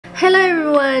Hello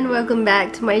everyone, welcome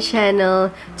back to my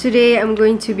channel. Today I'm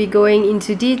going to be going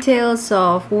into details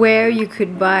of where you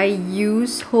could buy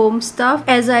used home stuff,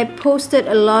 as I posted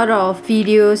a lot of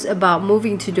videos about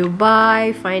moving to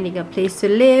Dubai, finding a place to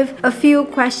live. A few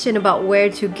questions about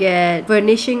where to get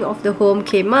furnishing of the home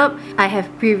came up. I have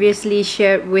previously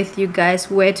shared with you guys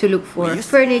where to look for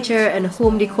furniture and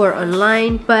home decor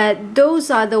online, but those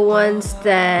are the ones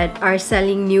that are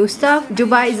selling new stuff.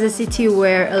 Dubai is a city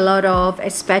where a lot of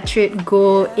expatriates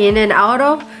go in and out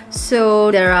of, so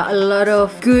there are a lot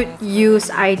of good used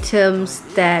items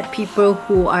that people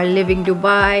who are living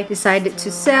Dubai decided to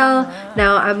sell.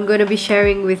 Now I'm going to be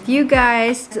sharing with you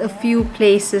guys a few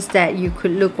places that you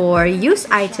could look for used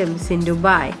items in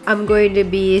Dubai. I'm going to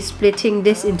be splitting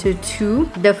this into two.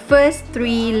 The first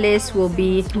three lists will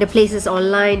be the places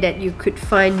online that you could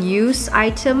find used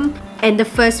item, and the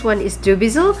first one is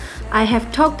Dubizzle. I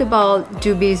have talked about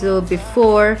Dubizzle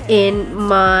before in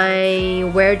my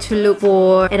where to look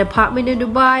for an apartment in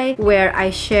Dubai, where I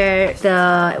share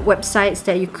the websites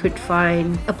that you could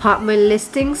find apartment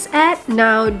listings at.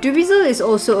 Now Dubizzle is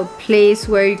also a place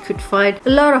where you could find a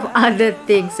lot of other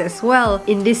things as well.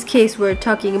 In this case, we're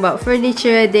talking about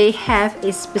furniture. They have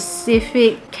a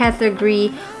specific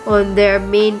category on their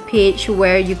main page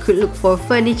where you could look for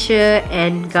furniture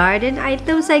and garden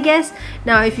items, I guess.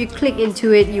 Now if you click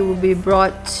into it, you will be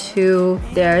brought to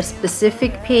their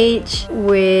specific page,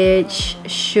 which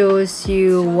shows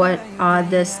you what are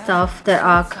the stuff that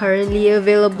are currently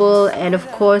available. And of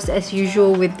course, as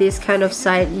usual with this kind of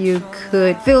site, you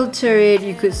could filter it,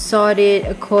 you could sort it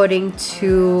according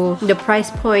to the price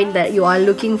point that you are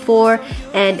looking for.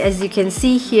 And as you can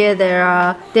see here, there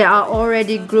are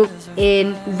already grouped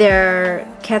in their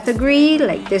category.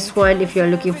 Like this one, if you're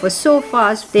looking for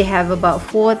sofas, they have about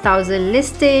 4,000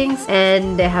 listings,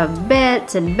 and they have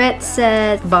beds and bed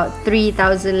sets, about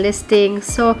 3,000 listings.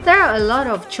 So there are a lot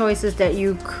of choices that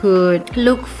you could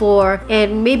look for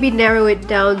and maybe narrow it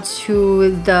down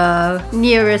to the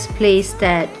nearest place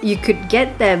that you could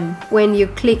get them. When you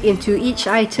click into each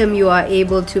item, you are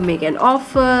able to make an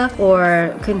offer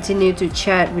or continue to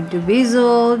chat with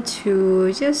Dubizzle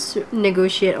to just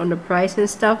negotiate on the price and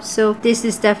stuff. So this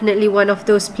is definitely one of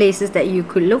those places that you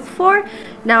could look for.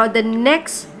 Now the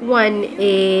next one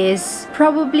is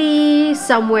probably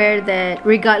somewhere that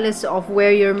regardless of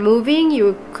where you're moving,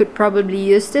 you could probably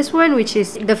use this one, which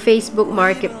is the Facebook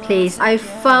Marketplace. I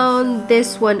found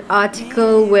this one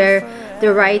article where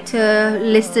the writer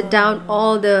listed down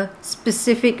all the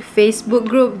specific Facebook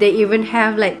group. They even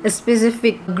have like a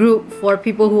specific group for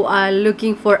people who are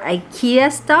looking for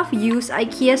Ikea stuff, used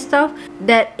Ikea stuff.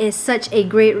 That is such a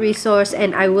great resource,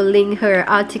 and I will link her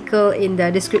article in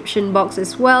the description box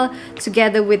as well,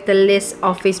 together with the list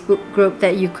of Facebook group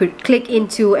that you could click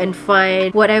into and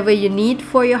find whatever you need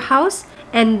for your house.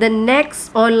 And the next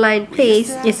online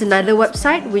place is another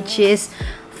website, which is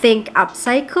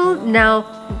Upcycle. Now,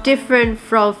 different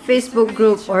from Facebook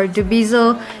group or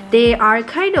Dubizzle, they are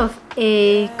kind of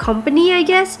a company, I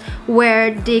guess,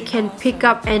 where they can pick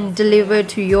up and deliver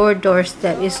to your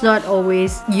doorstep. It's not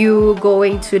always you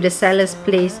going to the seller's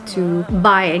place to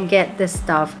buy and get the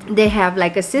stuff. They have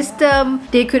like a system.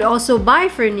 They could also buy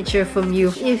furniture from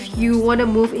you. If you want to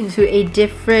move into a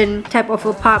different type of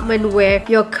apartment where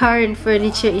your current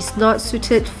furniture is not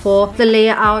suited for the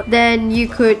layout, then you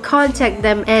could contact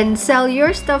them and sell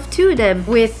your stuff to them.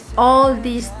 With all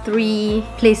these three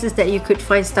places that you could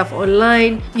find stuff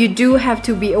online, you do have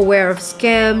to be aware of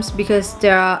scams, because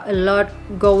there are a lot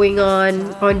going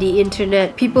on the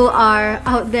internet. People are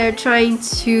out there trying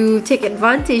to take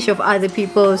advantage of other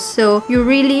people, so you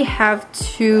really have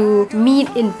to meet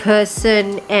in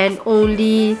person and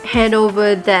only hand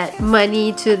over that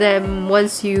money to them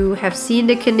once you have seen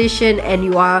the condition and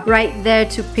you are right there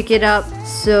to pick it up.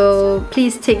 So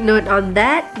please take note on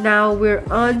that. Now we're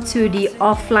on to the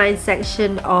offline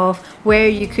section of where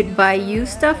you could buy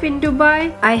used stuff in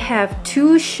Dubai. I have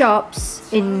two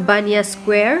shops in Baniyas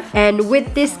Square, and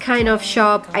with this kind of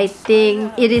shop, I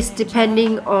think it is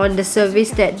depending on the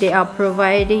service that they are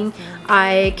providing.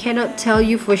 I cannot tell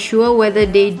you for sure whether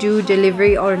they do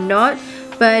delivery or not,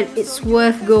 but it's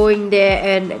worth going there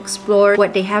and explore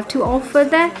what they have to offer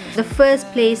there. The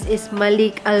first place is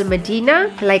Malik Al Madina.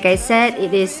 Like I said,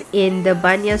 it is in the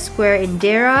Baniyas Square in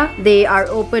Deira. They are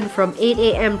open from 8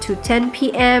 AM to 10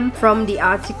 PM. From the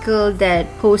article that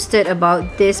posted about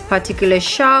this particular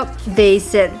shop, they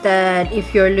said that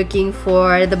if you're looking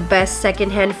for the best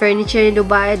second-hand furniture in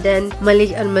Dubai, then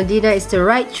Malik Al Madina is the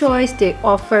right choice. They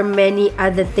offer many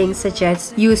other things such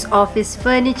as used office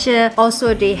furniture.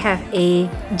 Also, they have a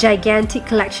gigantic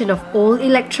collection of old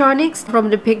electronics. From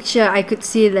the picture, I could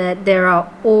see that there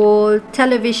are old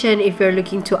television if you're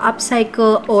looking to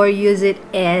upcycle or use it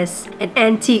as an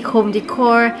antique home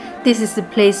decor. This is the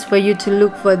place for you to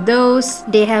look for those.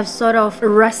 They have sort of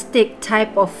rustic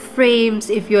type of frames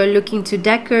if you're looking to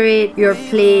decorate your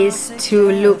place to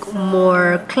look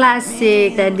more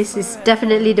classic. Then this is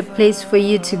definitely the place for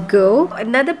you to go.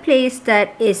 Another place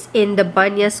that is in the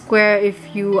Baniyas Square,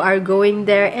 if you are going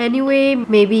there anyway,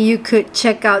 maybe you could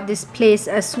check out this place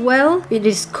as well. It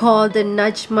is called the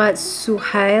Najmat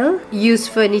Suhail Used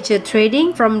Furniture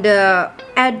Trading. From the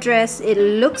address, it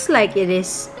looks like it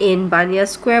is in Baniyas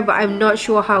Square, but I'm not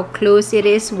sure how close it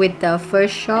is with the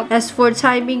first shop. As for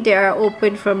timing, they are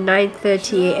open from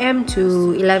 9:30 a.m.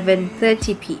 to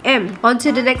 11:30 p.m. On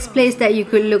to the next place that you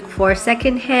could look for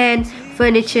second-hand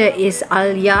furniture is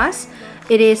Alyas.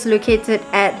 It is located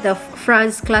at the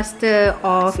France cluster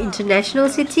of International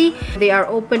City. They are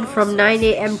open from 9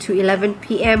 a.m. to 11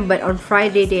 p.m. but on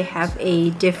Friday they have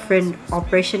a different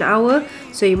operation hour,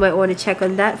 so you might want to check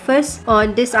on that first.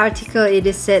 On this article, it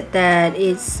is said that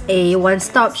it's a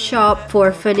one-stop shop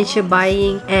for furniture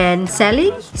buying and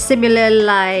selling. Similar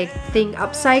like Think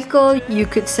Upcycle, you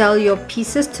could sell your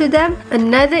pieces to them.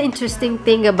 Another interesting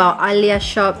thing about Alyas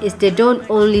shop is they don't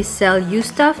only sell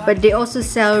used stuff, but they also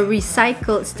sell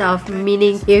recycled stuff,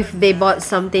 meaning if they bought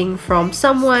something from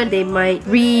someone, they might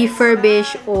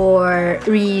refurbish or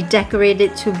redecorate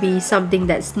it to be something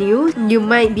that's new. You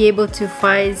might be able to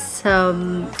find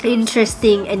some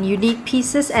interesting and unique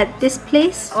pieces at this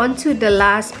place. On to the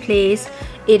last place.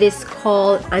 It is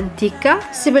called Antika.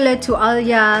 Similar to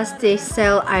Alyas, they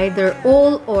sell either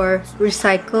old or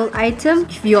recycled items.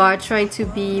 If you are trying to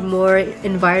be more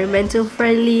environmental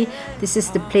friendly, this is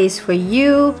the place for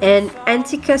you. And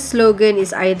Antika's slogan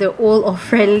is either old or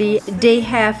friendly. They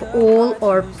have old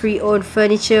or pre-owned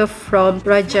furniture from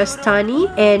Rajasthani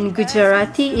and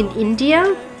Gujarati in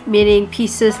India, meaning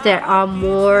pieces that are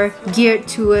more geared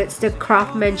towards the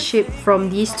craftsmanship from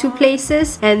these two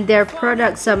places, and their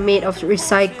products are made of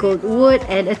recycled wood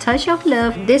and a touch of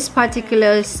love. This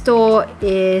particular store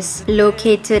is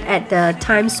located at the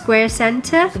Times Square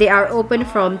Center. They are open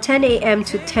from 10 a.m.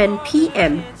 to 10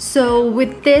 p.m. So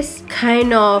with this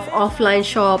kind of offline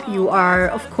shop, you are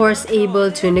of course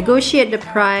able to negotiate the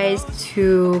price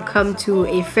to come to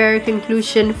a fair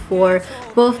conclusion for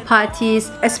both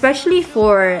parties. Especially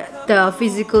for the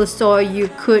physical store, you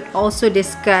could also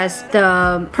discuss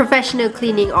the professional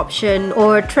cleaning option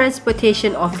or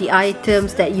transportation of the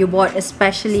items that you bought,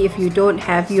 especially if you don't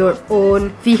have your own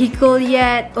vehicle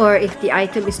yet, or if the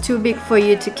item is too big for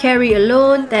you to carry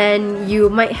alone, then you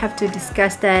might have to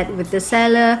discuss that with the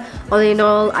seller. All in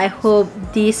all, I hope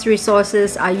these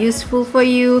resources are useful for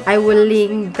you. I will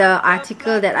link the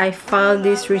article that I found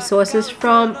these resources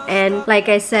from, and like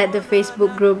I said, the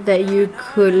Facebook group that you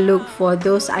could look for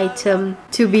those items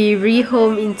to be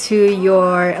rehomed into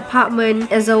your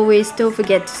apartment. As always, don't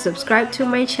forget to subscribe to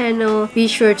my channel. Be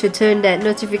sure to turn that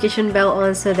notification bell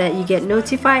on so that you get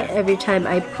notified every time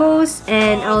I post,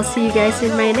 and I'll see you guys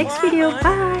in my next video.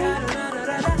 Bye!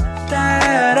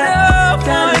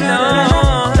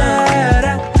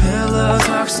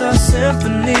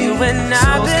 Symphony when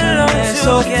I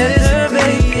belong together.